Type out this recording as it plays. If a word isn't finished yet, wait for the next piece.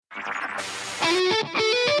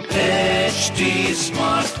HT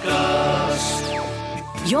Smartcast.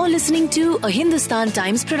 You're listening to a Hindustan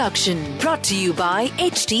Times production brought to you by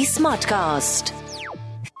HT Smartcast.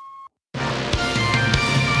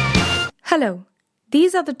 Hello,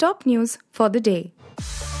 these are the top news for the day.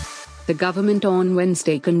 The government on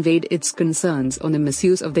Wednesday conveyed its concerns on the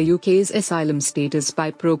misuse of the UK's asylum status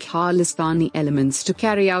by pro-Khalistani elements to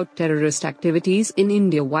carry out terrorist activities in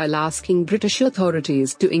India while asking British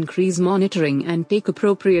authorities to increase monitoring and take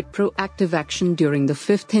appropriate proactive action during the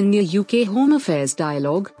 5th India-UK Home Affairs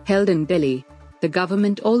dialogue held in Delhi. The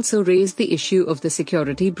government also raised the issue of the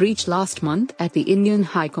security breach last month at the Indian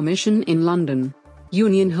High Commission in London.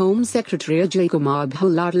 Union Home Secretary Ajay Kumar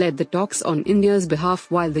Bhullar led the talks on India's behalf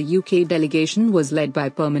while the UK delegation was led by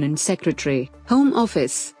Permanent Secretary, Home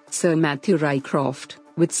Office, Sir Matthew Rycroft,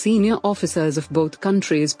 with senior officers of both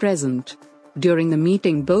countries present. During the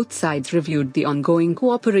meeting, both sides reviewed the ongoing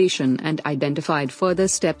cooperation and identified further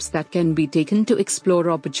steps that can be taken to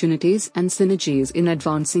explore opportunities and synergies in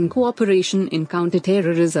advancing cooperation in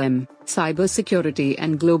counter-terrorism, cybersecurity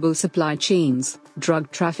and global supply chains,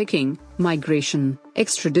 drug trafficking, migration,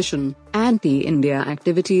 extradition, anti-India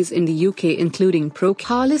activities in the UK including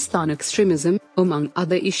pro-Khalistan extremism, among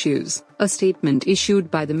other issues, a statement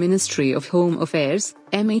issued by the Ministry of Home Affairs,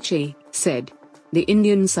 MHA, said. The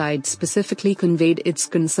Indian side specifically conveyed its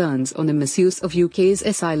concerns on the misuse of UK's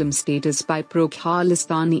asylum status by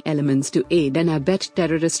pro-Khalistani elements to aid and abet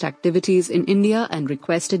terrorist activities in India and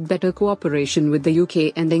requested better cooperation with the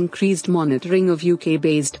UK and increased monitoring of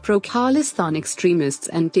UK-based pro-Khalistan extremists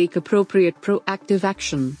and take appropriate proactive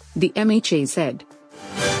action, the MHA said.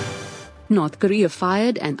 North Korea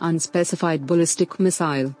fired an unspecified ballistic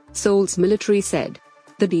missile, Seoul's military said.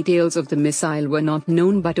 The details of the missile were not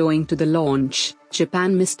known, but owing to the launch,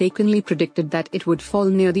 Japan mistakenly predicted that it would fall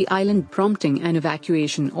near the island, prompting an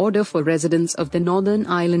evacuation order for residents of the northern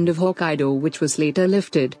island of Hokkaido, which was later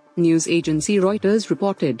lifted, news agency Reuters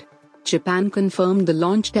reported. Japan confirmed the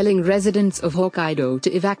launch, telling residents of Hokkaido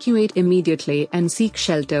to evacuate immediately and seek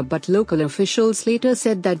shelter, but local officials later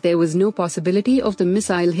said that there was no possibility of the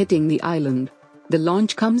missile hitting the island. The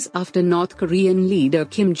launch comes after North Korean leader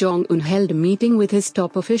Kim Jong-un held a meeting with his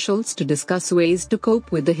top officials to discuss ways to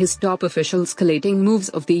cope with his top officials' escalating moves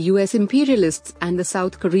of the US imperialists and the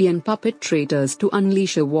South Korean puppet traitors to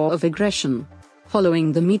unleash a war of aggression.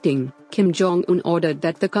 Following the meeting, Kim Jong-un ordered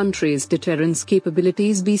that the country's deterrence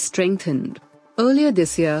capabilities be strengthened. Earlier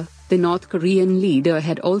this year, the North Korean leader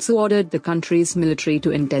had also ordered the country's military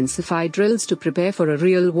to intensify drills to prepare for a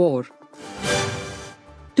real war.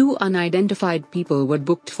 2 unidentified people were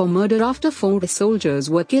booked for murder after 4 soldiers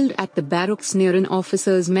were killed at the barracks near an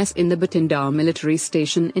officers' mess in the Bathinda military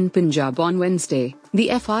station in Punjab on Wednesday, the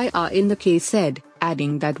FIR in the case said,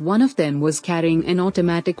 adding that one of them was carrying an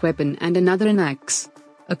automatic weapon and another an axe.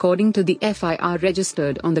 According to the FIR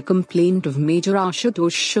registered on the complaint of Major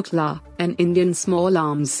Ashutosh Shukla, an Indian small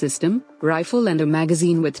arms system, rifle and a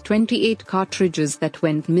magazine with 28 cartridges that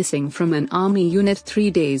went missing from an army unit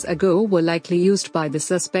 3 days ago were likely used by the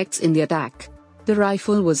suspects in the attack. The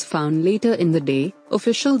rifle was found later in the day,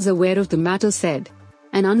 officials aware of the matter said.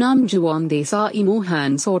 An unarmed Jawan Desai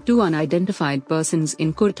Mohan saw 2 unidentified persons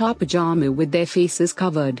in kurta pajama with their faces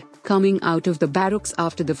covered, coming out of the barracks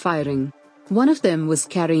after the firing. One of them was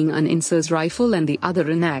carrying an Insa's rifle and the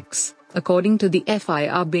other an axe, according to the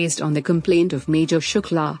FIR based on the complaint of Major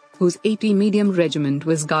Shukla, whose 80 Medium Regiment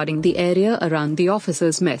was guarding the area around the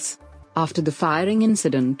officers' mess. After the firing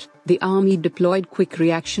incident, the army deployed quick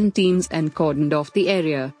reaction teams and cordoned off the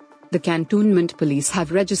area. The cantonment police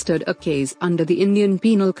have registered a case under the Indian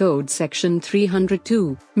Penal Code Section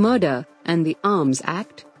 302, Murder, and the Arms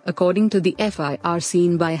Act, according to the FIR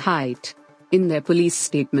seen by Height. In their police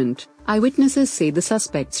statement, eyewitnesses say the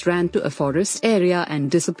suspects ran to a forest area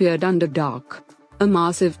and disappeared under dark. A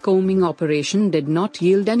massive combing operation did not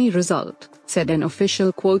yield any result, said an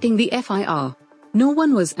official quoting the FIR. No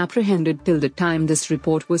one was apprehended till the time this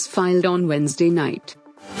report was filed on Wednesday night.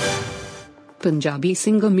 Punjabi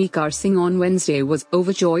singer Mikar Singh on Wednesday was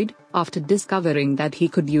overjoyed after discovering that he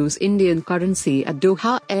could use Indian currency at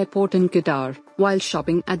Doha Airport in Qatar while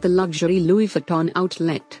shopping at the luxury Louis Vuitton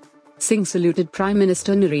outlet. Singh saluted Prime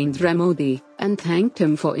Minister Narendra Modi and thanked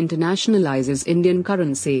him for internationalizing Indian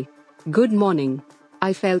currency. Good morning.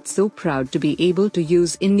 I felt so proud to be able to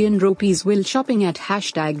use Indian rupees while shopping at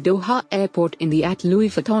 #Doha Airport in the at Louis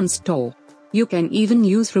Vuitton store. You can even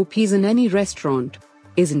use rupees in any restaurant.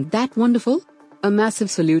 Isn't that wonderful? A massive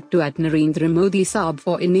salute to at Narendra Modi Saab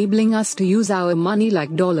for enabling us to use our money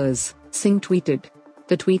like dollars, Singh tweeted.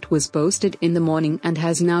 The tweet was posted in the morning and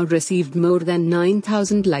has now received more than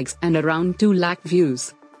 9,000 likes and around 2 lakh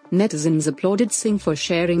views. Netizens applauded Singh for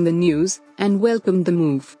sharing the news and welcomed the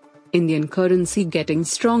move. Indian currency getting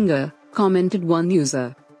stronger, commented one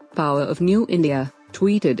user. Power of New India,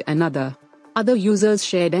 tweeted another. Other users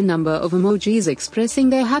shared a number of emojis expressing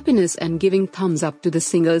their happiness and giving thumbs up to the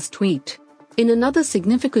singer's tweet. In another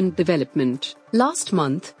significant development, last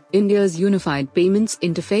month, India's Unified Payments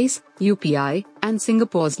Interface, UPI, and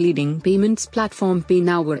Singapore's leading payments platform Pay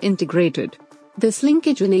Now were integrated. This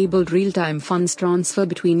linkage enabled real-time funds transfer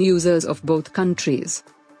between users of both countries.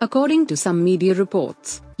 According to some media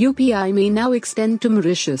reports, UPI may now extend to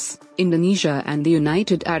Mauritius, Indonesia and the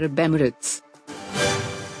United Arab Emirates.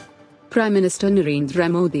 Prime Minister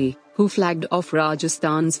Narendra Modi, who flagged off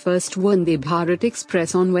Rajasthan's first Vande Bharat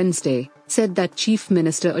Express on Wednesday, said that Chief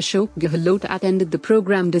Minister Ashok Gehlot attended the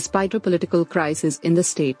program despite a political crisis in the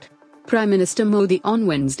state. Prime Minister Modi on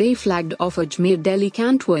Wednesday flagged off Ajmer-Delhi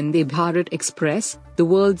Cant Vande Bharat Express, the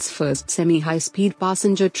world's first semi-high-speed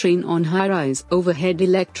passenger train on high-rise overhead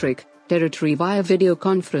electric territory via video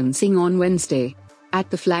conferencing on Wednesday. At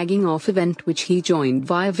the flagging-off event which he joined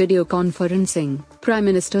via video conferencing, Prime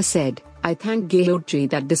Minister said, "I thank Gehlotji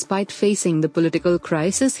that despite facing the political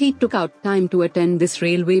crisis he took out time to attend this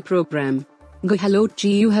railway program.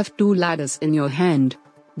 Gehlotji, you have two ladders in your hand.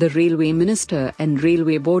 The Railway Minister and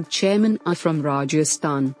Railway Board Chairman are from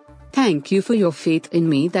Rajasthan. Thank you for your faith in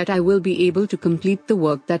me that I will be able to complete the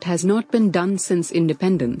work that has not been done since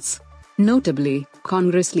independence." Notably,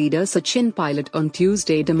 Congress leader Sachin Pilot on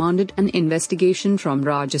Tuesday demanded an investigation from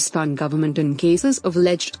Rajasthan government in cases of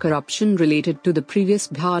alleged corruption related to the previous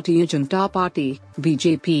Bharatiya Janata Party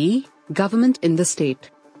 (BJP) government in the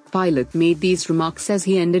state. Pilot made these remarks as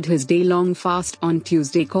he ended his day-long fast on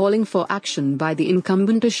Tuesday, calling for action by the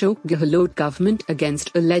incumbent Ashok Gehlot government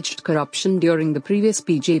against alleged corruption during the previous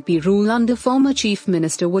BJP rule under former Chief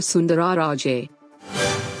Minister Vasundhara Raje.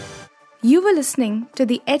 You were listening to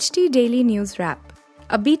the HT Daily News Wrap,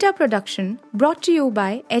 a beta production brought to you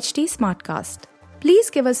by HT Smartcast.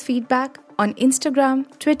 Please give us feedback on Instagram,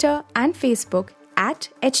 Twitter and Facebook at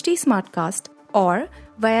HT Smartcast or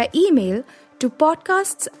via email to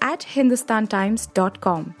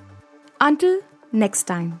podcasts@hindustantimes.com. Until next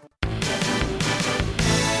time.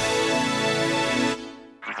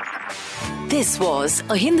 This was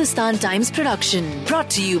a Hindustan Times production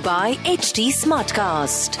brought to you by HT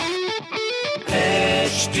Smartcast.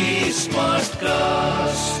 HT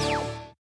Smartcast.